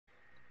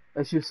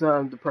It's just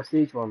the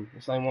prestige one,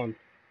 the same one.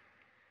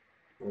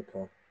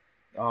 Okay.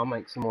 I'll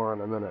make some more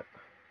in a minute.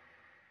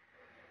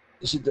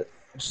 Is it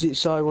does it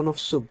say when I've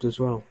subbed as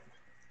well?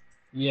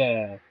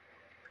 Yeah,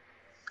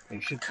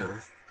 it should do.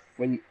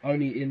 When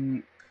only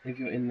in if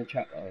you're in the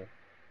chat though.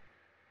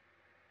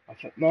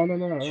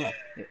 No.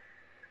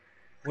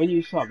 When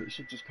you sub, it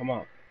should just come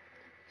up.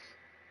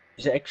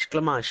 Is it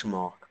exclamation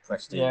mark Yeah,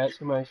 prestige?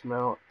 exclamation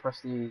mark,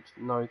 prestige,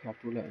 no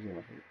capital letters or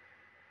anything.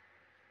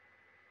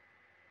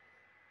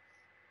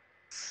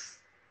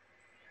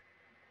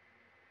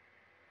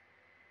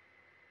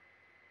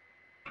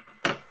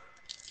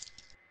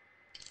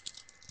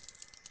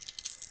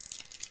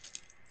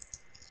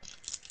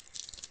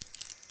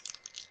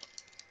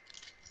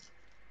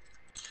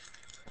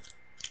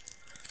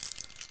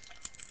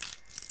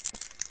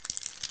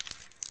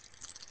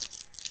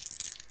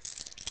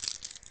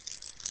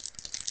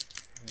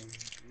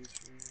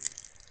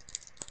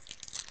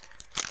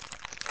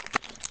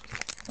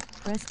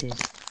 Prestige.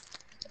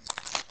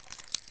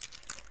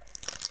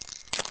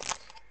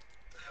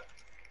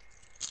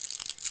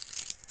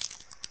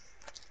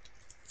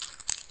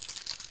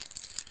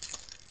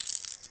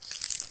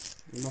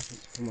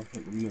 Nothing's come up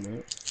at the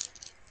minute.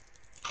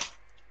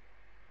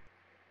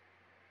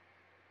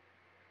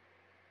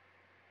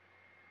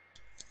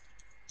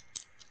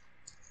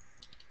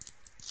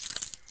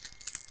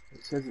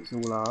 It says it's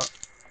all up.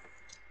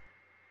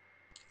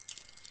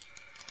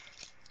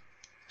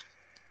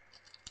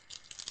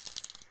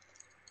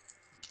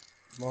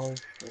 My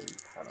stream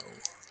panel.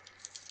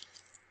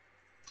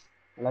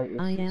 Latest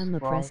I am a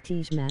subscribe.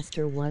 prestige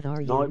master. What are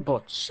you?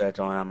 Nightbot said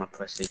I am a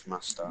prestige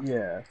master.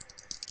 Yeah.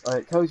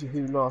 It tells you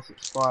who last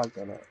subscribed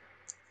on it.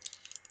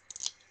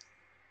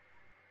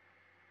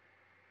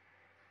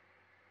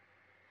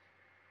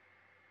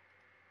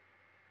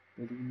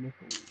 Billy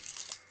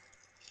Nichols.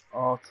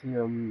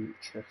 Artium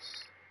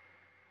Chess.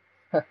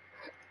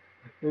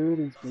 Who are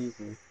these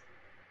people?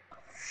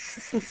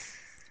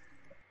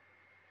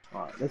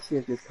 Alright, let's see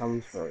if this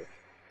comes through.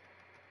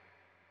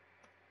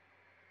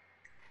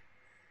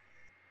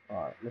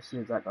 Alright, let's see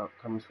if that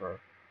comes through.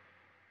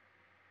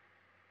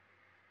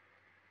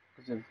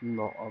 Because if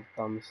not, I've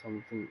done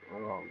something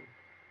wrong.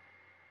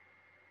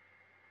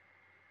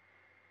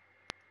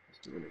 Let's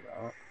get rid of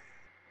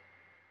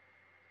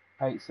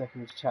that. 8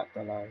 seconds chat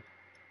delay.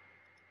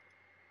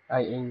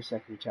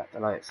 18-second chat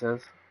delay, it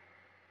says.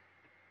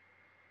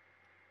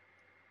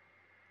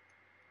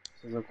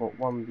 It says I've got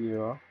one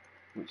viewer,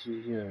 which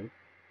is you.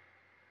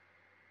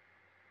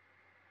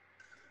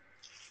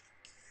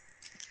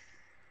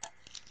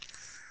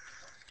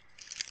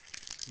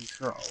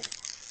 Control.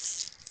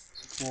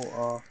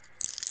 Supporter.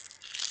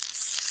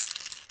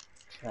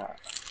 Chat.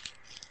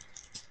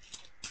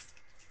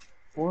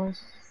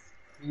 Voice.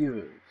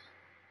 Viewers.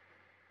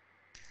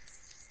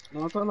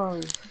 No, I don't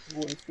know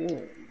what it's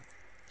doing.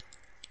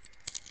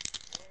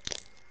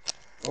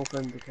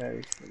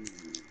 Authentication.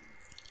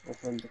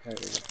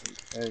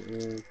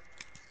 Authenticated.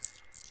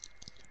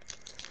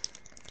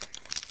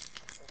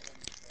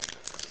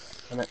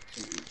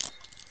 Connections.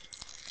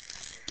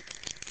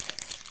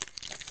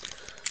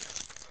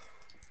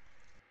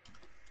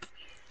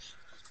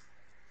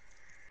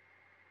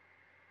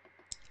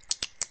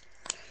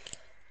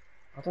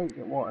 I don't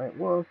get why it ain't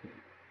working.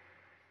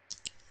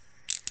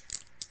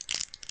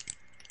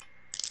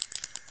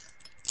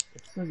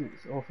 It says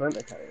it's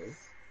authenticated.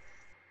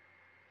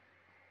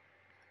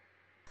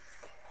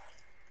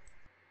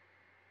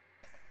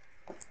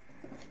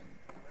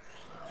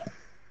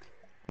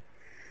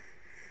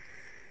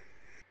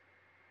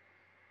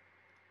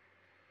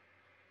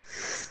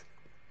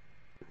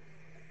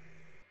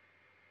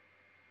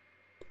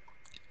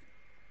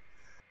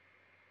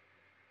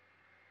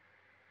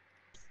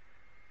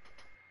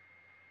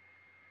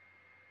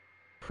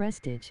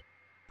 Prestige.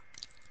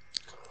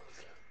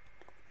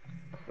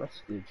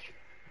 Prestige.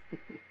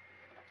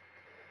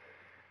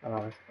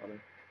 Oh, that's funny.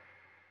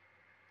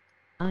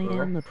 I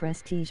am a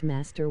prestige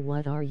master.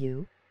 What are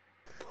you?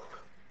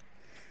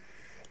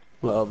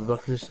 Well, I'll be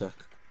back in a sec.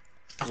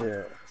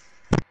 Yeah.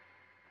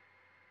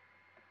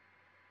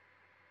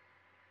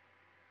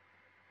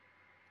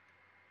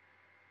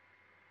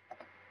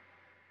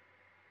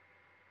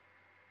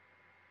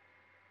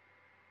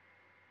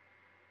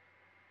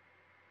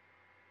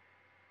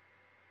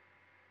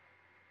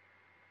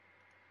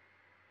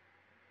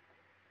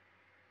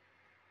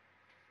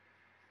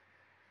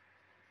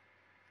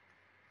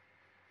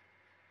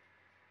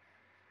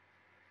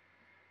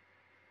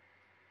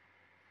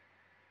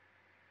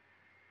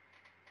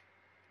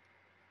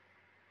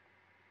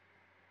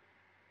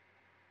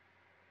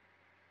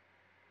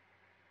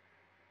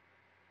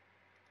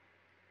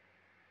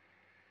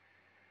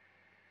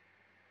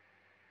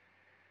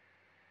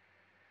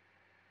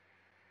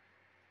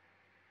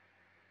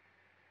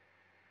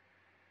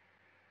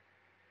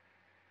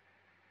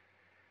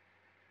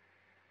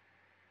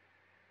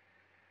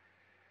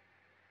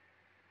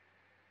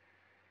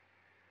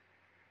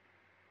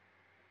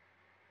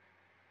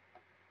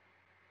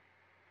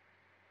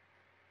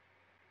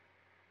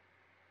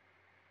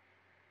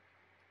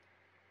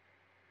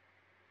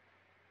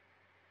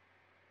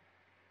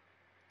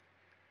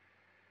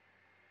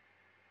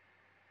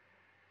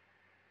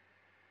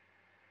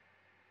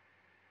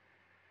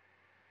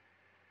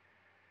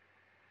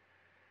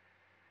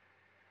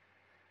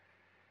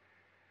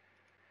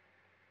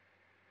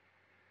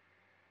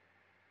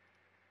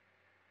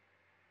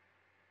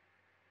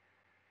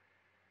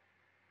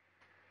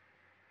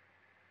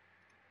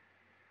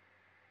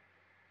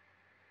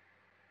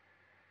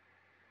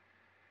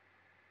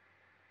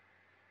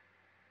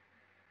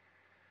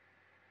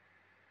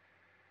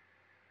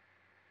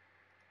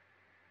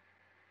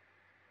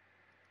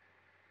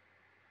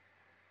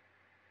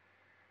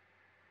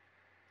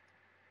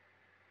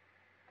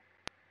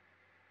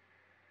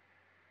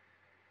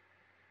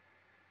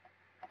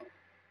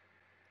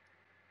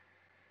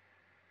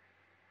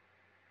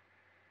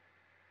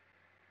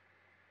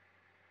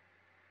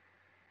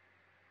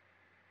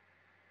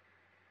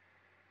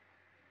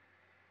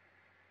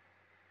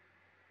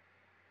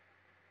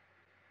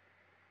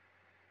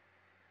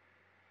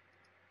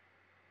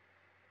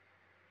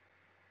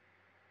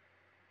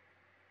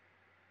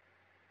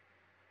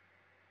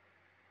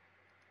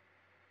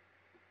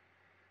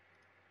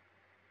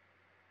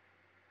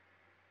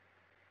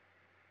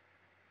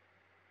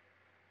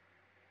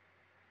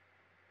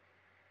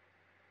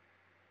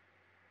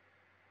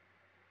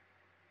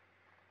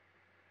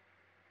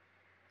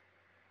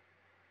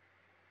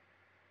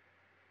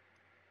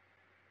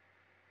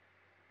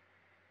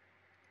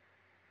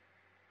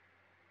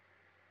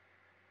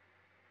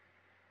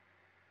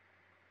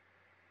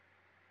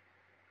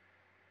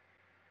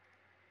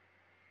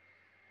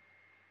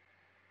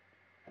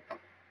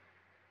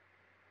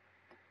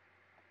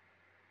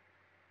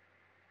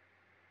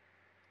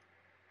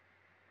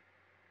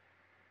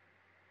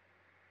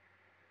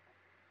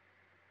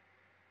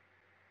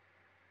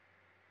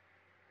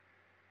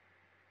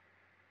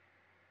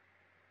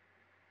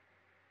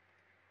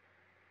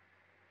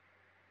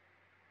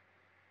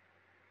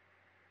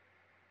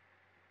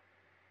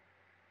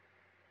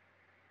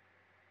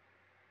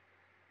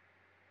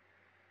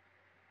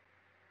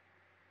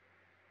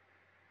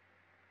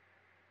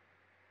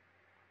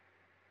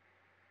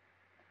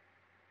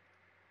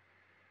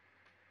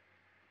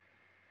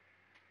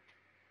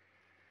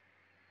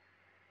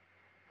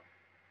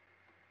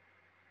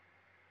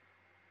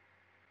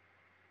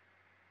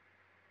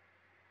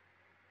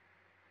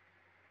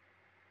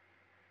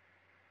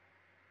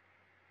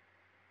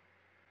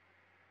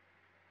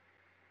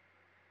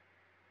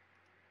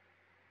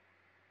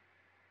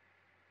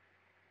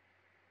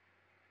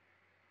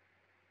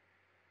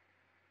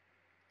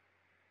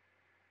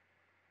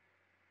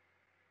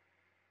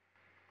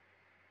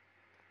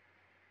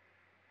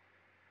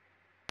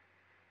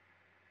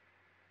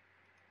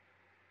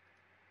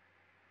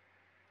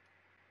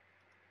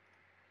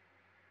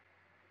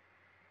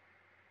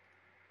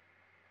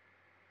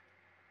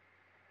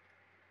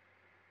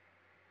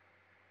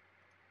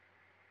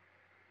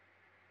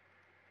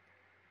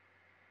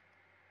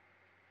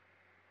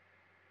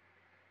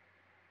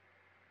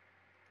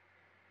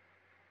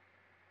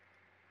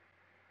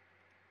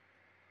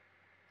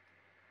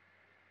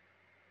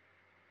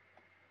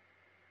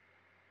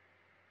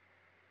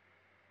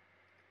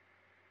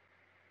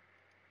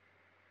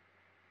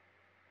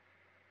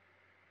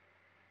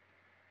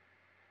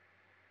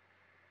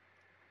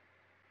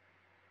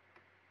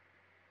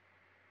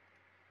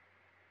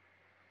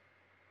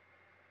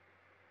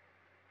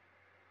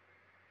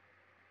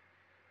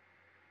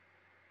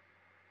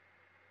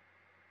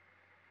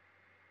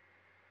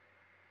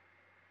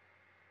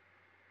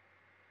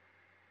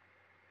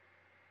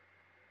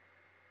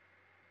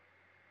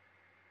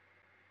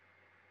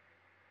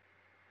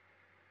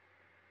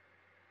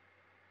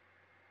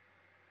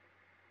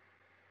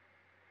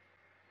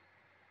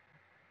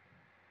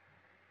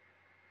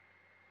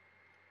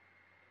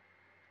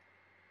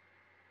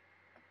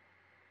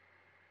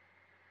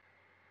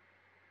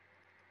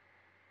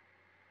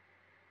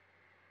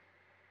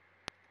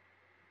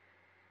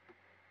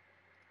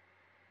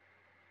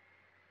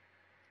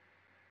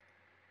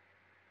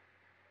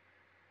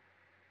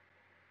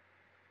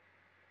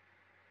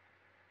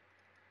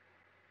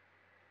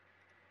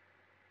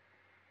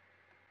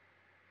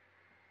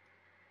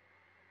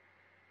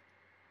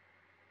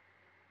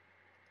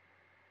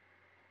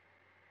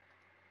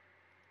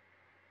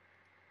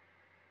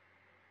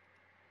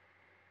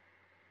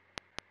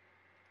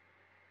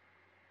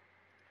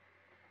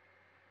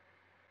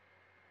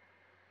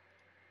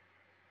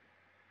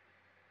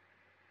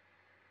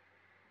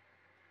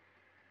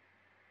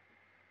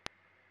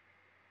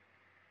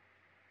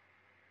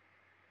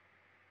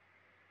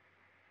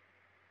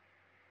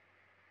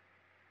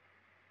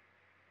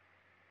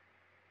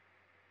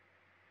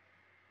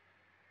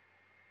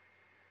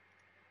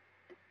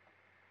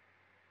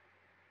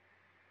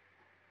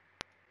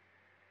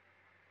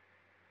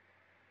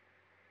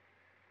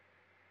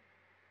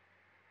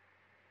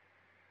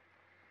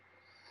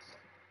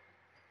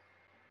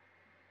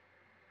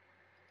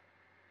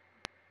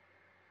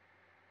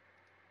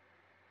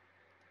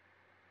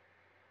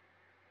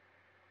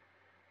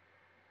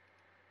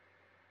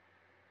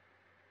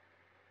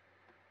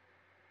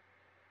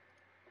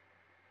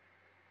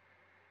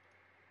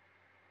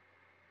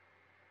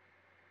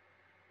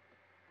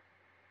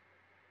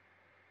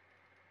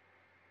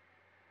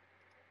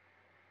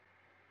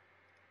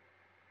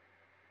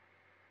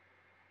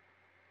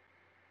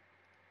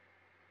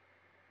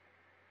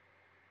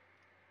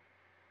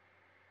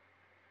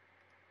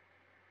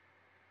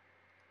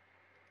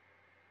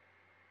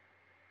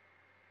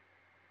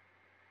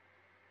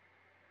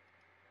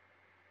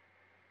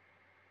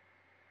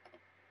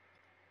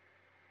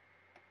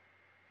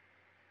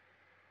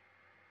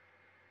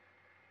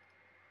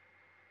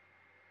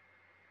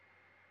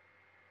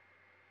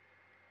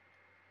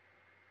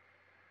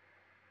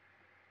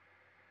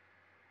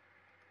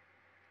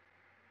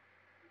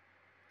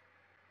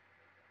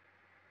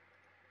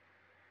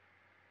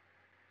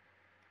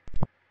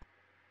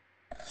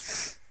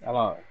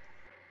 Hello.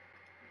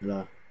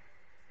 No.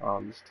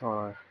 I'm just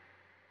trying to.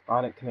 I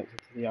had it connected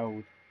to the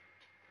old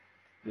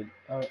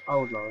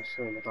live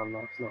stream I done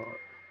last night.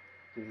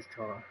 So just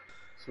trying to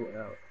sort it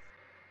out.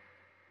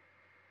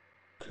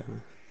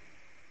 Okay.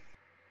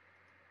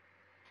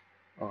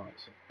 Alright,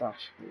 so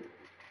dashboard.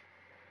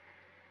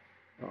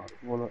 Alright,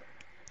 we want to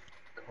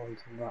go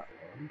into that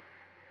one.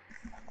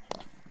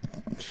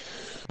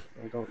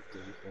 I don't do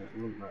anything,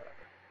 we want that.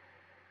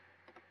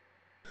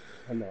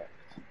 Connect.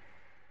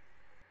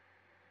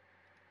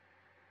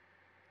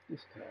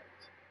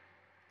 Disconnect.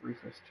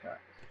 Refresh chat.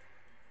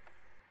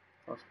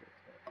 Fussbot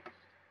Test.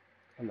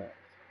 Connect.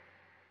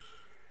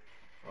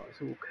 Right,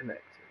 it's all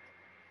connected.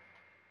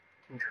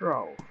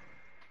 Control.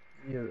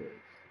 Viewers.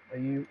 Are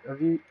you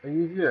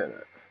viewing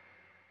it?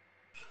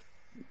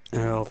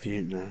 I'll view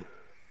it now.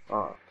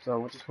 Alright, so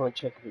we just want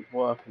to check if it's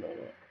working on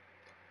it.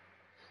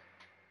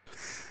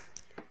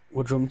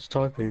 What do you want me to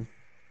type in?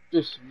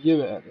 Just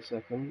view it at the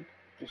second,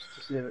 just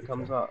to see if it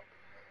comes Okay. up.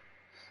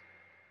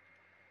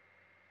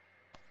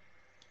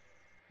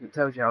 It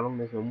tells you how long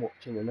they've been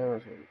watching and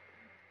everything.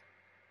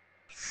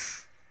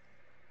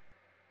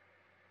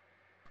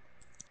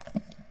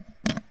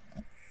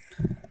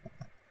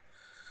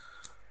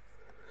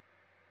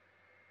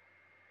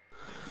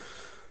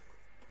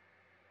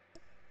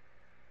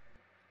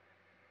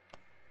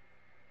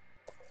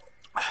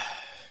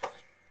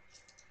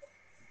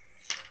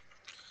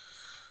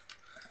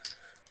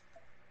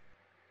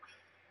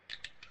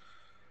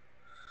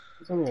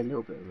 There's only a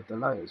little bit of a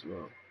delay as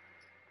well.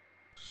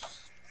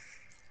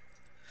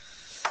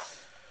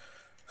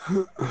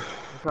 In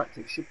fact,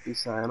 it should be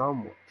saying I'm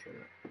watching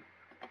it.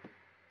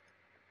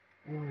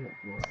 Oh, not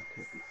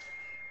working.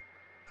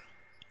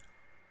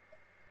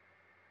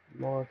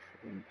 Live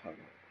stream panel.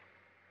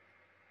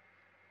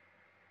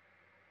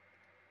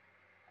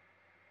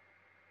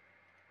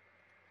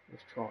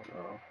 Let's try it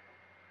now.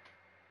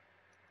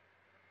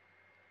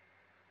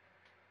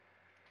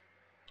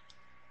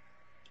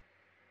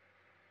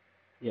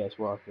 Yeah, it's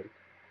working.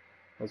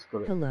 Let's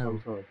got it Hello.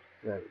 come through.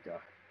 There we go.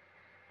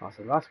 Ah,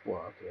 so that's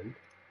working.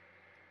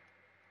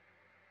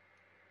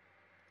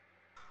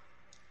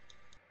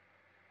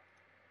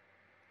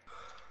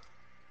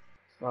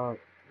 So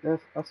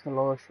that's the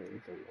live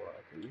stream thing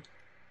working.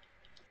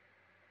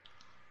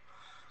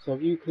 So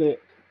if you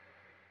click,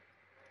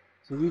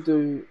 so if you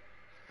do,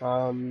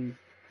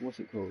 what's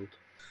it called?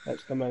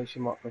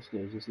 Exclamation mark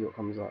prestige and see what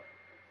comes up.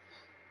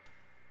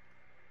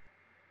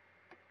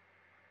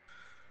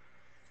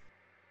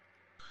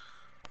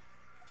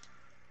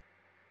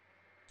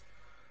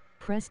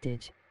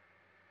 Prestige.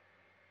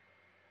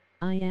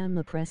 I am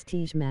a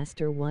prestige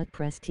master. What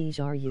prestige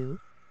are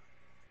you?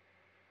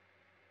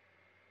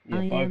 Yeah,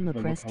 I both am of a them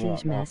are coming prestige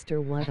up now.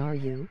 master. What are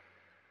you?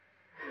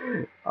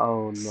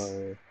 Oh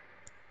no.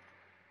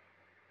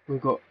 We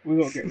got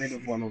to get rid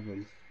of one of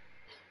them.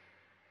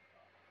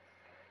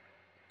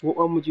 What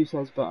one would you say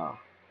is better?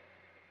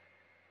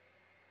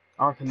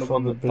 I reckon the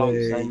one that don't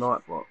say Probably.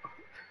 Nightbot.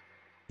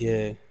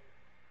 Yeah.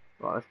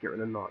 Right, let's get rid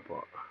of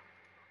Nightbot.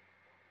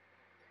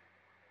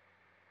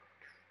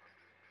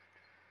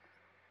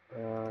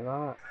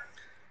 That.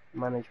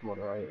 Manage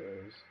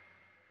moderators.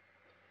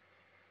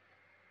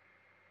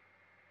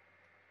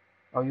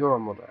 Oh, you're a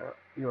moderator.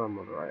 You're a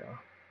moderator.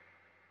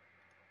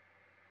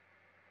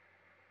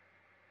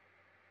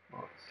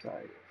 Right,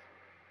 save.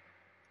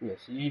 Yeah,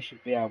 so you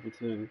should be able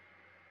to.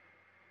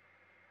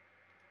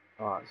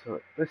 Alright, so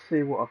let's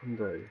see what I can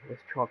do.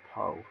 Let's try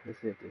poll.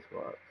 Let's see if this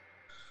works.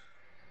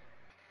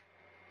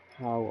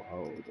 How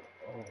old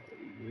are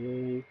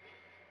you?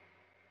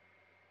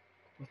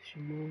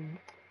 Question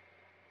mark.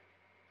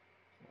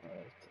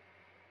 Right.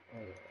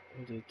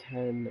 We'll do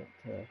 10 to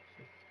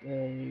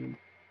 15,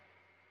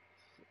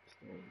 16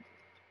 to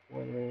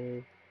 20,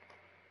 21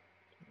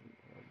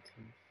 to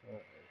 30.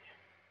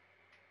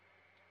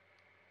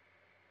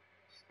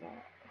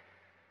 Start.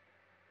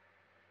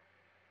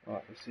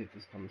 Alright, let's see if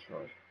this comes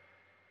through.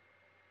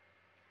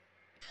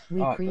 We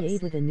Alright,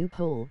 created a new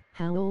poll.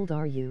 How old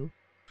are you?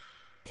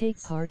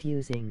 Take part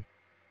using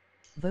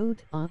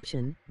vote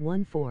option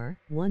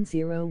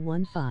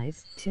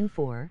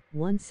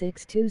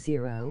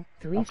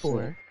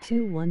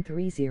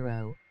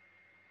 141015241620342130.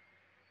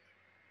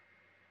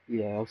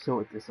 yeah, I've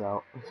sorted this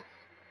out.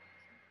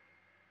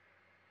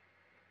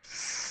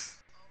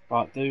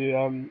 Right,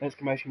 do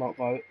exclamation mark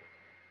vote.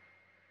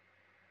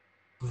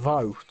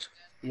 Vote.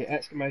 Yeah,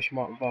 exclamation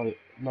mark vote.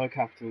 No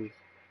capitals.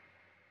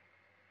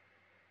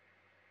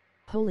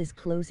 Poll is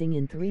closing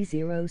in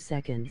 30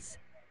 seconds.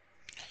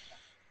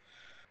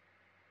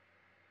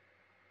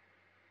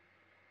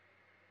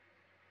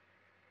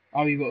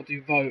 Oh, you got to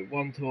do vote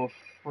 1, 2, or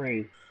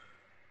 3. So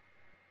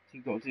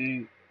you got to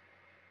do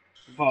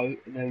vote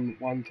and then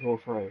 1, 2, or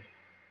 3.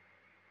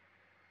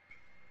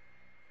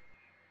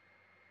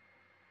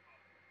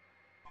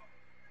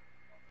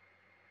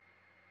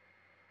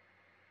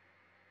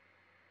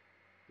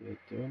 Did it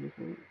do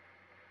anything?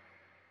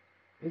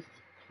 This is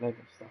clever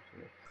stuff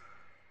here.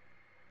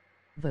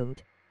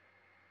 Vote.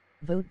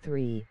 Vote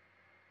 3.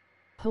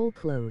 Poll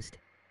closed.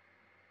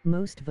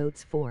 Most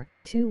votes for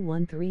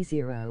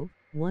 2130,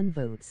 1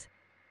 votes.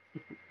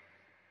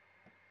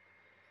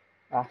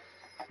 That's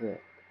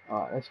it.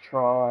 Alright, let's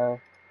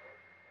try.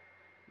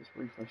 Let's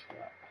refresh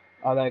that.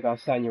 Oh, there you go,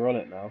 Stan, you're on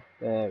it now.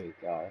 There we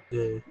go.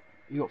 Yeah.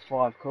 You got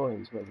 5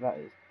 coins, whatever that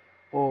is.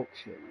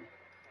 Auction.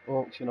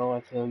 Auction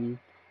item.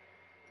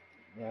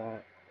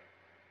 That.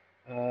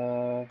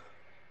 Yeah,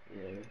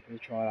 we'll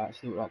try that,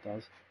 see what that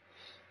does.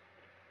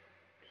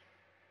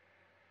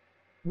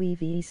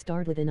 We've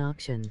started an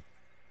auction.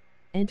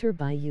 Enter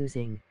by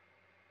using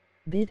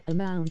bid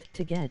amount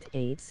to get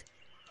 8s.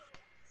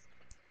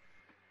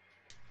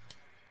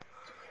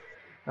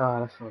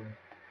 Ah, that's funny.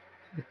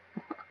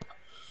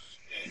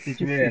 Did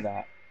you hear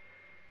that?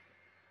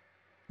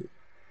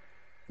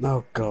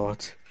 Oh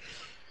God.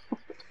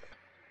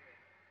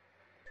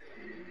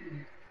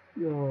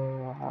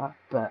 Oh,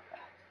 bet.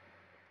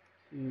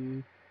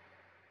 Two.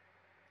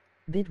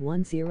 Bid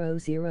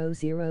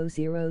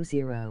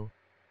 100000.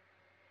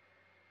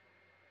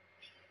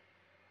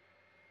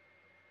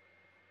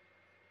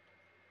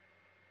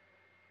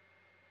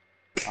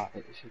 Ah,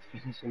 it should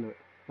finish in it.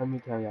 Let me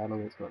tell you how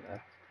long it's got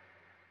left.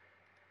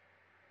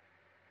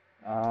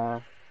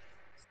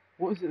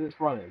 What is it that's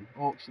running?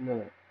 Auction,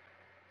 isn't it?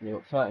 You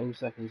got 13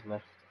 seconds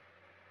left.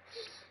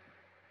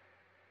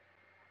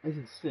 This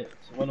is sick.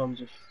 So when I'm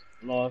just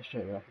live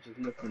streaming, I can just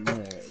look in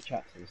there at the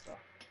chats and stuff.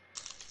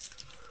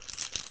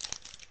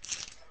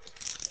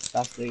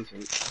 That's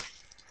decent.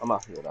 I'm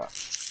happy with that.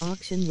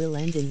 Auction will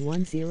end in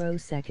 10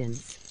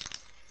 seconds.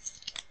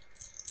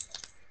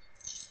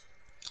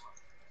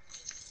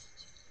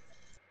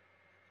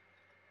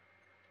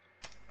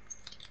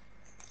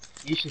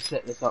 You should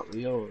set this up with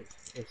yours.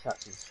 It's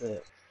actually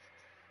sick.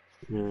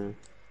 Yeah.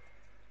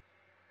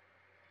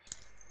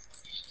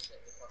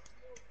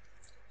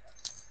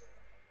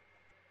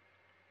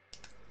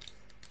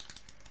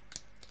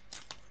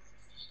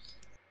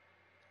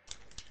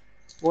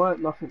 Why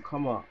did nothing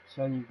come up?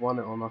 Saying you've won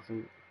it or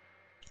nothing.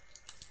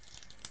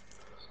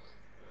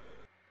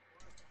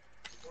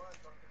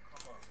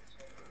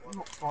 You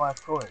got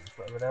 5 coins,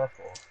 whatever they're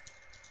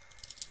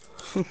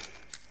for.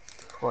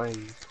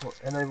 Coins.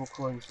 Enable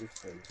coin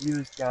system.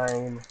 Viewers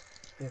gain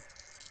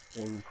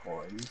 15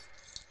 coins.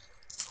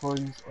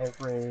 Coins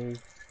every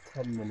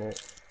 10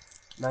 minutes.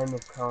 Name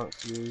of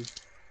currency.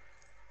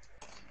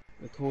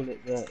 We call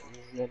it the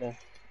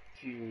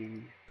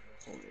ZFG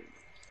coin.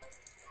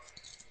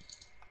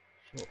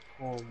 Short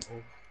form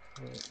of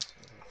currency.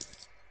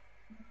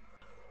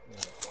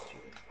 ZFG.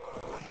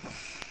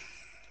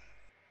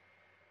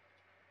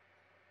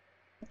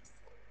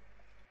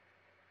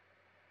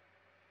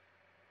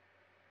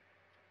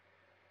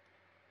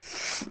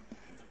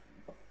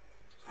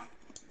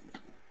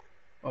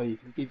 Oh, you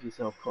can give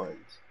yourself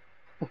coins.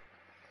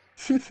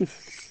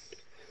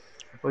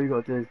 All you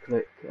gotta do is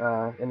click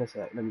in a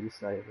sec, let me just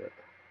save it.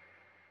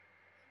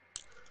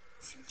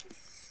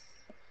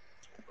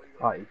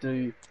 Right, you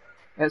do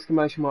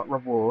exclamation mark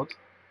reward,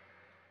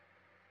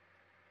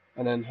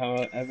 and then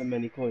however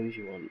many coins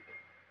you want.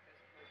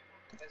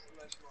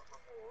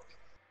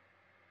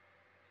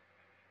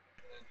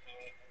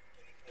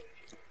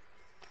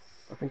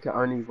 I think it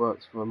only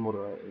works for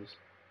moderators.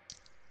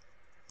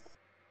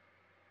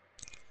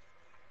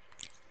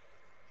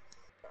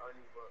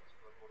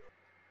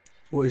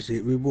 What is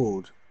it?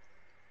 Reward?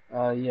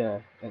 Yeah,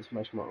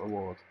 exclamation mark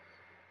reward.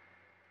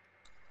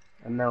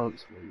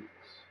 Announcements.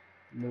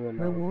 New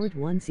Reward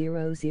announcement.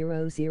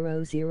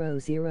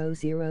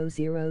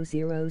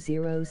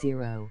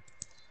 100000000000.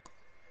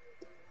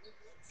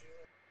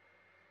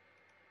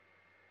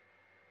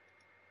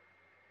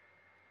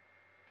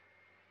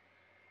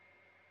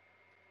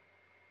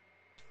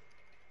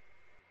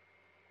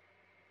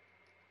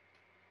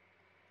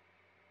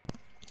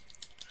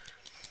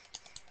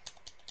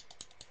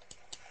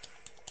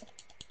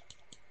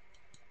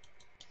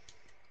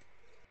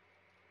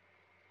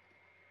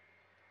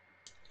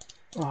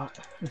 Right,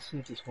 let's see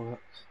if this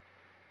works.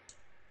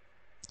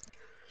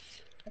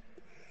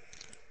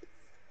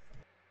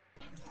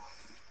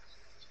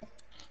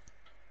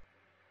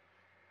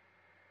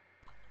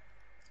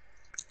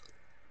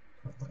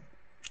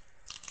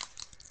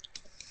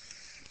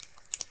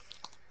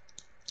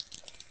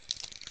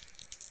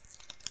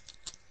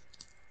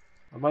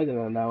 I made an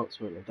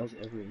announcement that does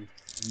it every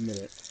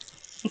minute.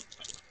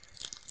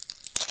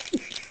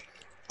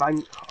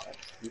 Bank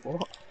heist.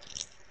 What?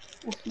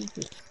 What's all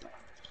this stuff?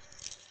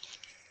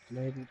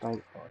 Maybe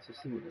bank heist.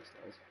 Let's see what this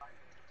does.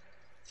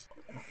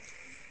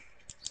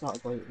 Start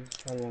planning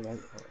a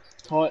bank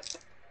heist. Type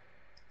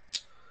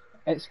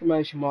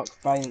exclamation mark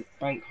bank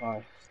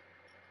heist.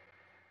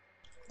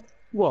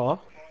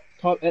 What?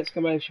 Type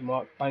exclamation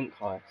mark bank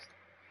heist.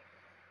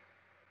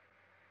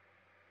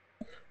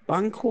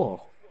 Bank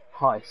what?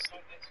 Heist.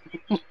 I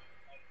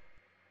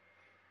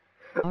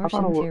don't know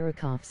Arshin what.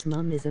 Karakov's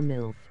mum is a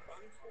MILF.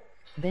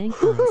 Bank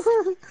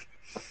heist.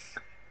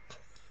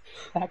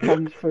 That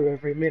comes through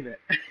every minute.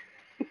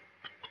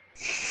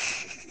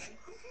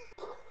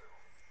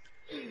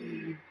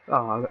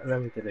 Oh,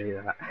 let me delete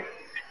that.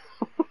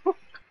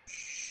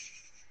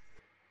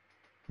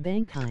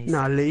 Bank heist.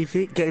 No, leave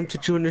it. Get him to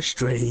join the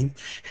stream.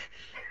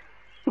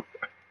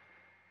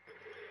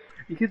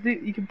 You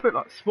can put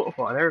like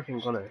Spotify and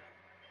everything on it.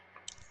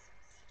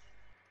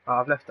 Oh,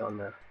 I've left it on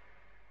there.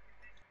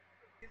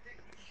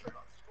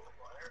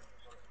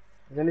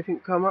 Has anything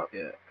come up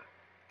yet?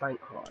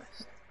 Bank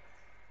heist.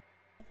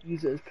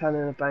 User is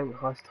planning a bank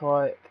heist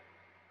type.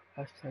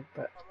 Hashtag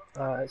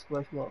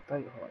exclamation mark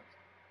bank heist.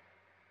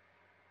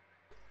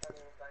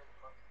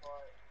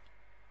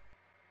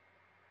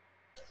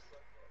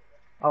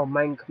 Oh,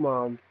 main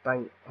command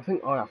bank. I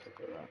think I have to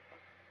put that.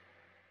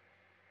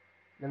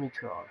 Let me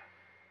try.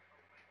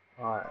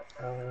 Alright,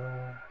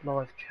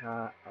 live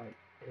chat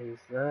is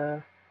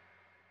there.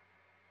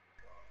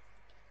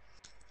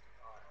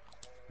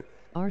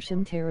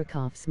 Arsham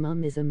Tarakov's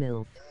mum is a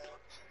MILF.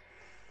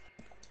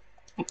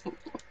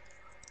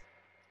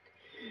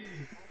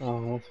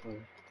 Oh, that's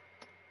funny.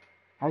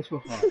 How's your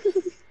heart?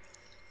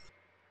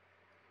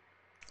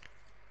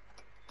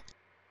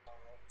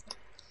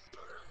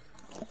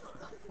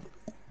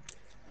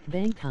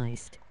 Bank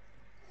heist.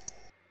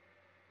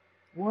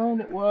 Why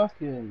isn't it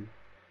working?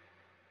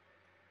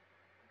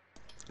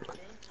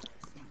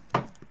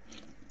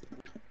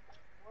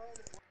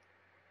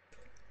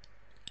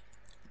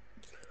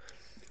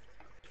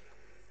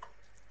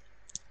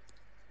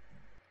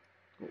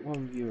 Got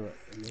 1 viewer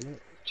at the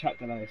minute. Chat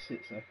delay is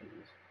 6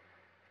 seconds.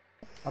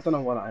 I don't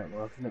know why that ain't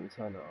working. Let me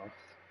turn it off.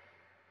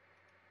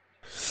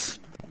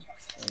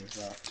 There's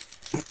that.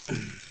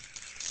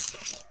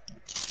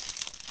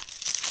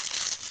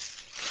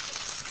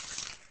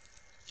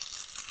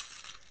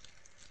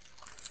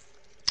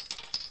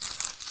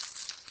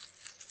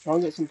 Try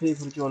and get some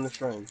people to join the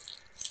stream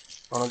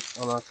on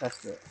our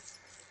test it.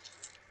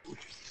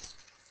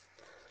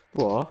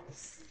 What?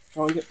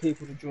 Try and get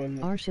people to join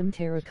the... Arsham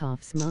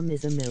Tarakov's mum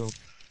is a MILF.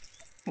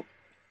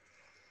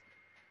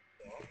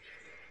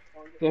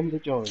 Get them to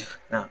join.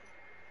 Now,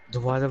 the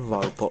way the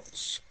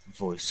robot's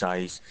voice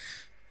says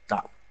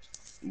that,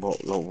 what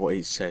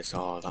it says,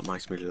 oh, that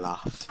makes me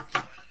laugh.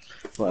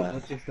 Well, Or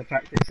just the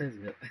fact it says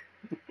it.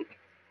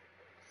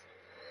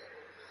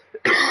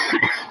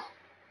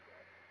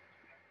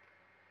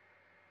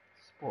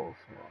 Spotify.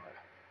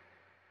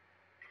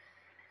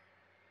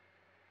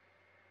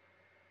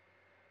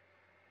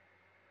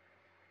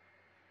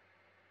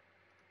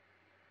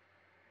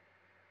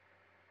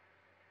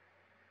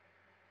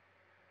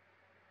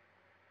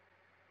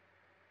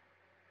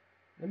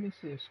 Let me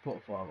see if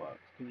Spotify works,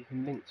 because you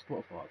can link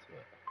Spotify to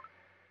it.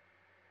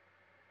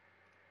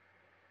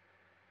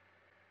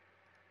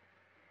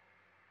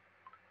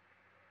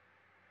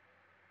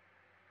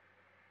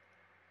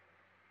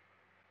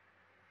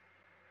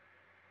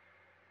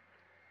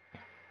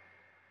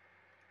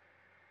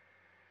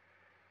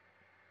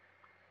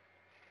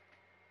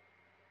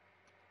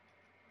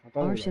 I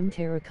don't know. Arsham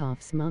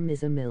Tarakov's mum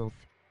is a MILF.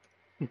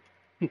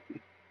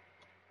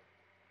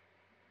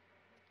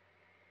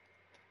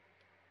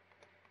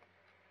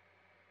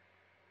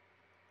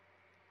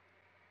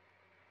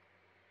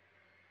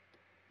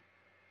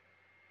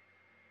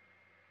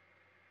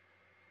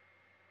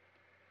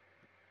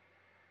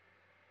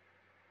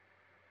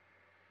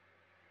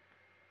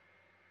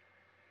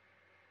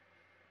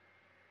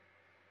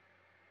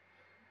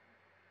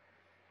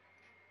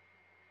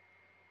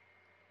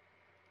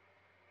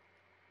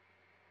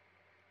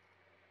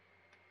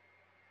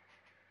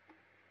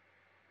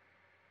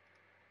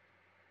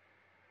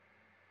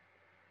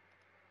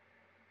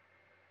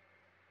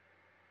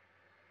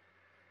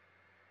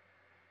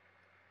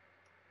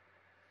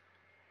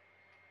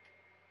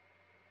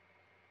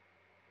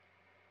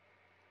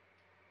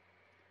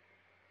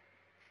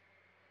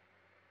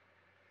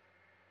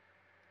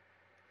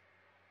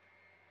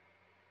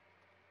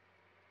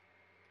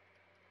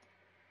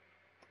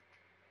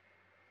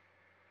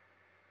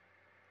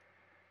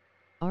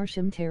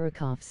 Arsham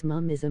Tarakov's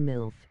mum is a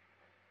MILF.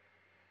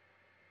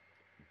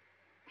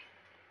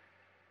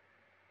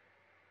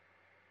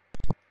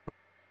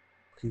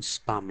 fucking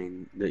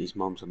spamming that his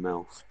mum's a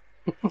MILF.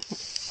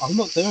 I'm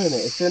not doing it,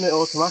 it's doing it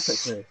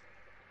automatically.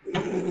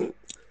 I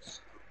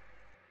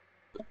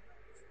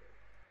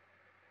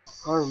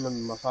can't remember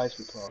my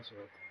Facebook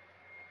password.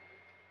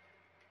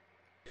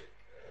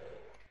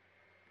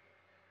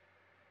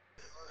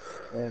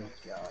 There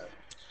we go.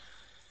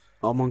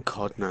 I'm on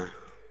COD now.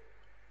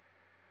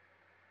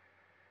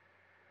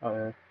 Oh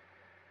yeah.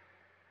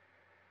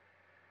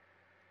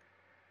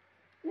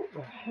 What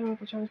the hell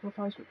have I changed my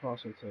Facebook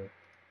password to?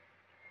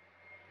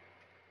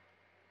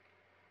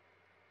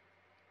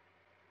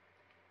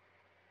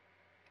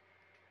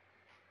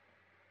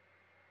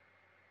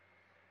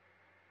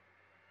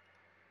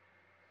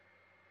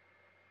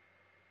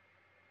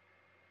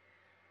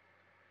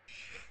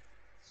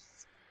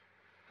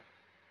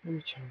 Let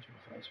me change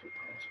my Facebook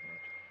password.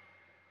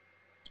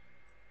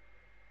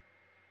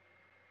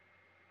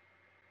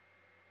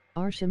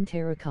 Arsham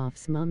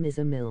Tarakov's mum is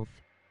a MILF.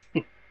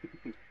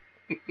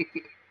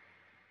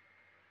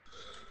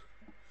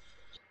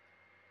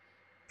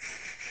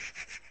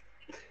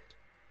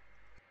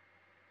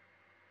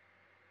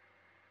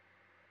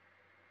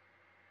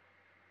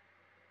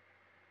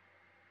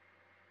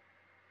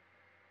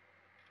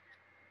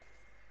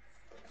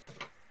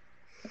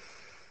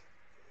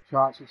 Should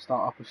I actually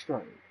start up a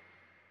stream?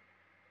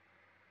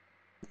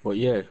 What,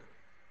 you?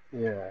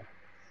 Yeah.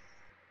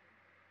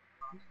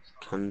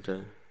 Can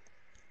do.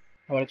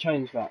 I want to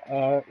change that.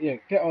 Yeah,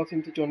 get our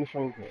team to join the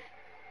stream quick.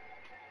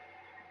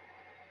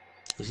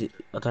 Is it?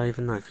 I don't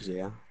even know if it's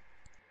here.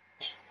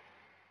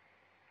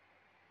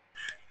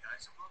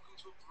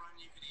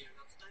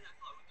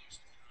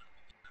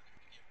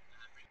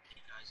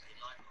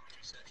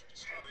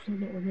 I do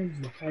not remember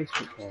my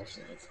Facebook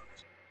password.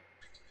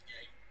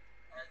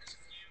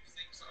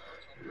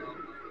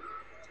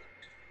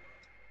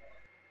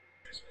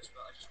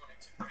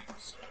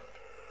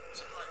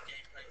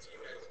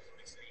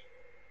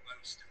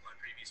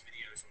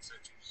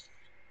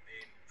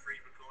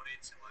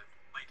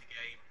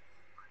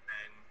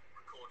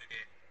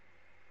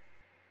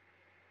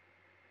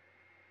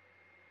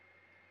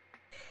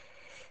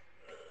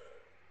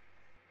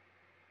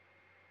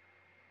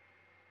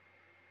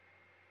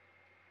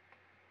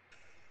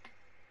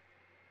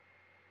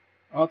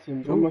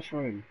 Artem, join Ooh. my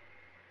stream.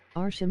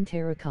 Arsham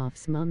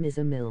Tarakov's mum is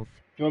a MILF.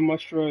 Join my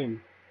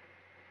stream.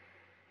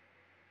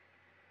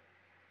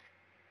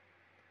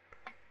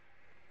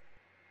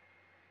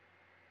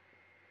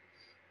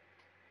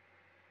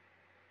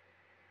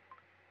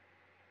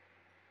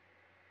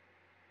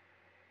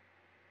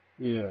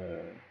 Yeah.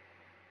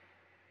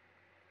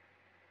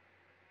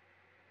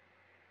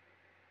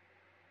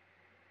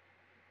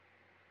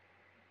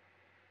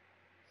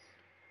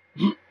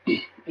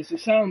 Is the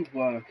sound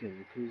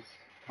working? Because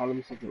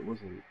Callum said it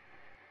wasn't.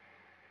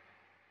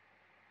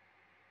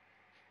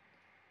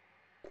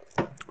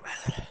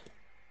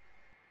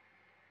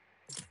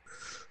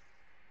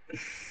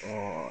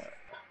 Alright.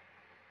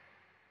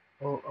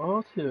 Oh,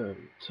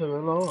 Artem, two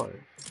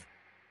alive.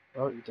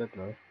 Oh, you're dead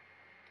now.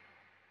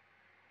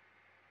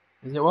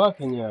 Is it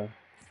working, yeah?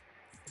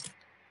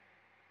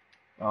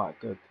 Alright,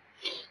 good.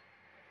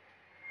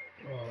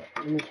 Alright,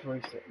 let me just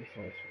reset my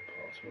Facebook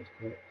password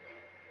quick.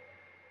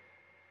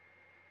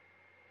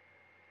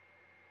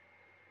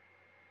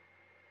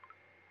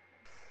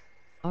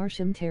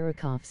 Arsham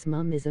Tarakov's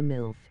mum is a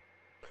MILF.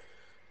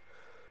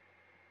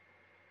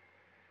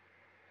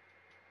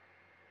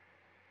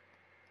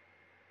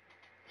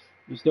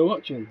 You still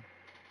watching?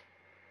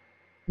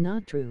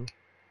 Not true.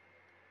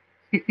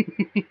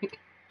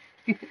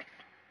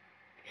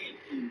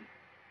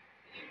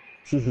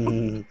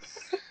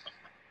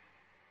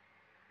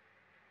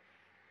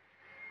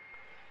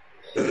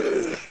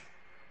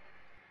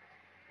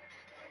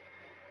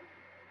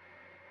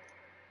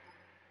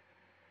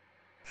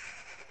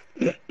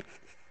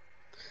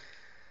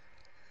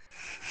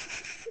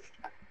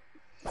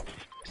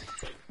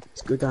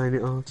 It's good, ain't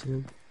it,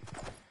 Artyom?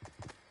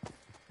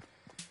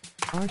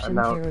 Arsham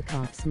now-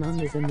 Tarakov's mum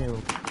is a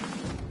MILF.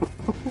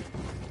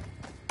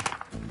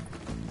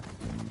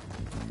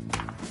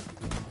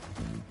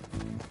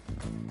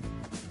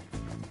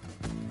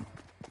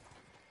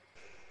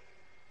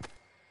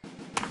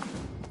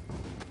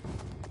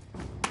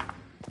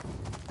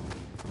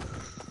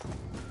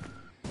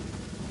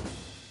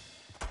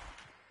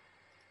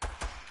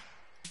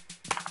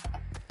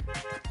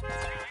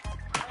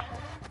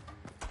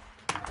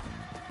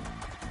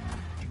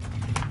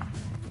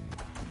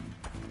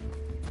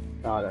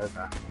 Start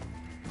over.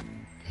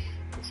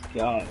 Let's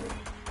go.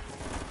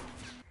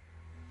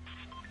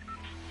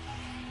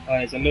 Oh,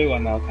 there's a new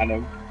one now,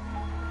 Callum.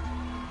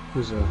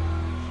 Who's that?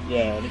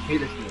 Yeah, let's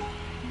keep listening.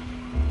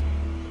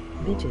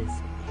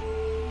 Bitches.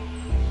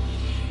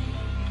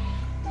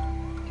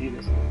 Keep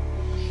listening.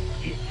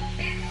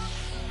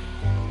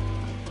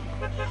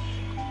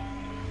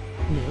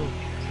 MILF.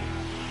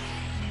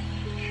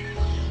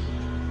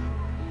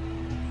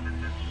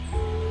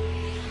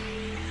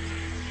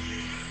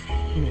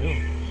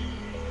 MILF.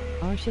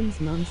 Arsham's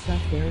mum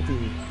sucked their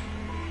D.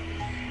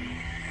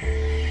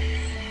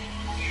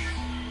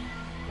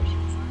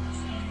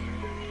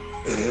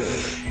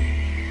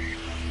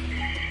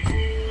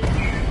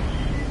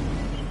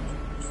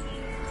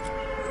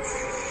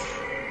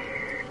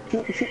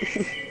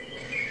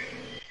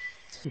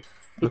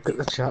 Look at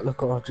the chat,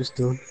 look what I've just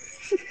done.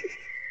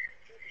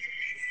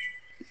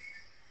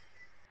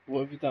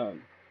 What have you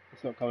done?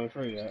 It's not coming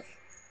through yet.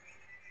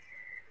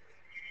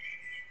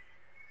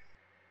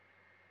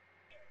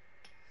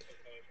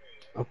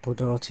 I put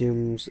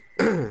Artyom's...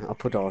 I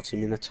put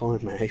Artyom in a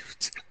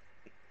timeout.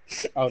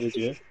 Oh, did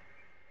you?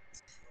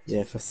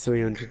 Yeah, for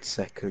 300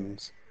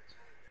 seconds.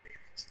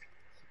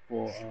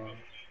 4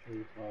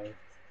 3 5.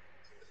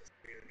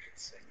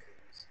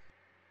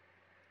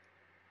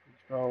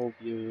 Control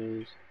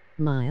viewers.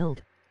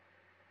 Mild.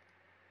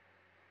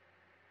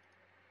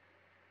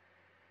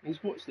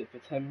 He's watched it for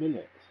 10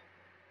 minutes.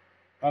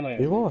 I know.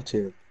 You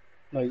Artyom?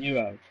 No, you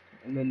have.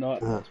 And then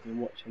Nightbot's Ah. been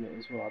watching it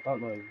as well. I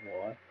don't know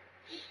why.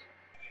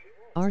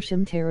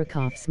 Arsham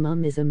Tarakov's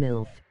mum is a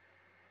MILF.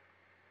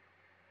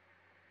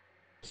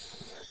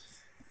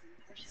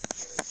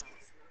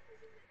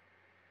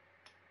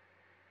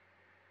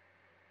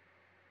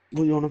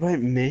 What you on about,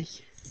 me?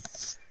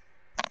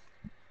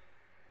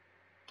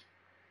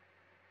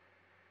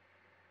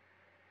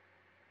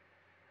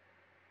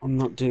 I'm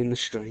not doing the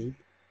stream.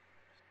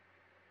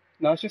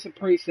 No, it's just a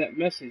preset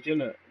message,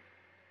 isn't it?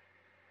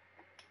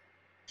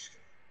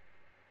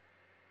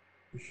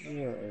 Yeah,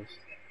 it is.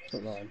 It's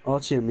not mine. Oh,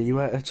 Jim, are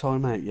you out of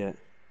timeout yet?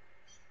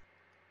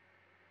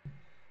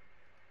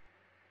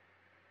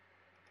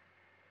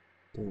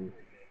 Oh.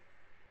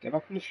 Get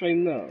back on the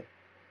stream now.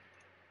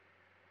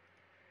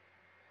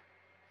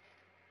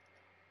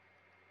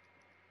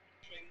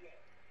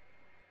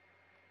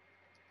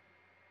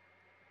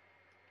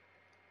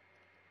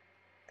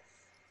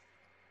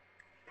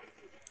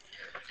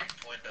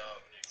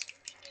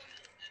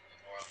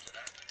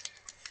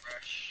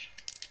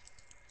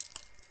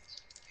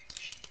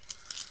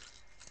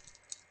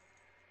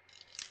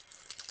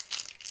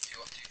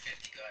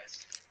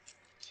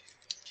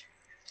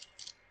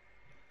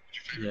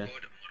 Yeah.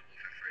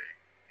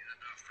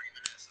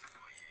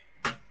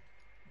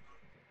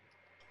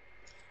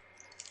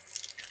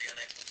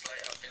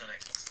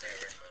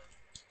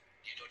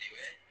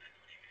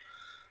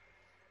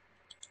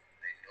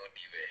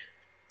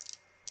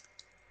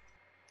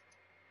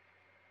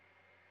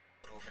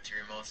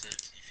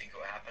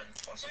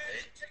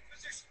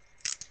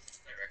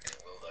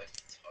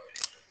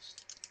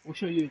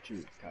 What's your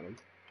YouTube, Callum?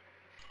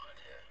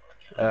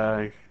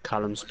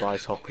 Callum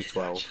Spice Hoppy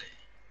 12.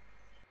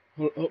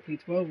 Hopley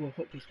 12 or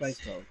Hopley Space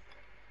 12?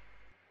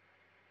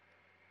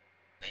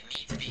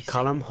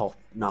 Callum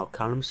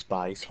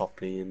Spice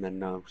Hopley, and then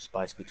no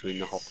space between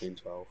the Hopley and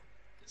 12.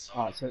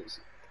 Alright, so it's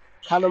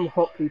Callum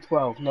Hopley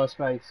 12, no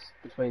space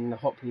between the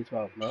Hopley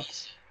 12, no?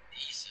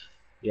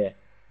 Yeah,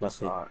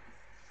 that's it. Alright.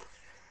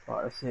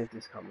 Right, let's see if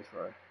this comes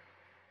through.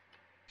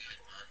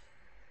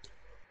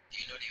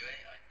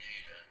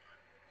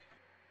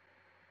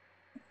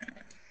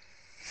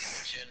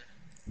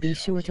 Be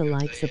sure to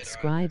like,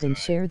 subscribe, and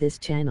share this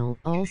channel.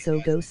 Also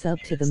go sub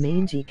to the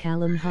mangy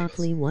Callum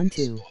Hopley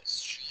 12.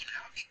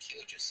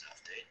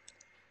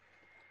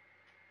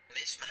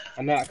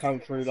 And that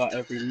come through like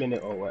every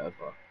minute or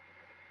whatever.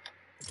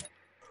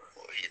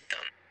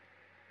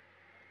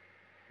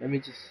 Let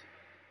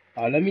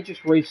me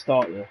just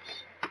restart this.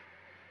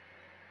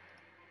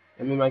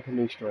 Let me make a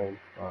new stream.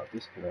 Alright,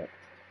 disconnect.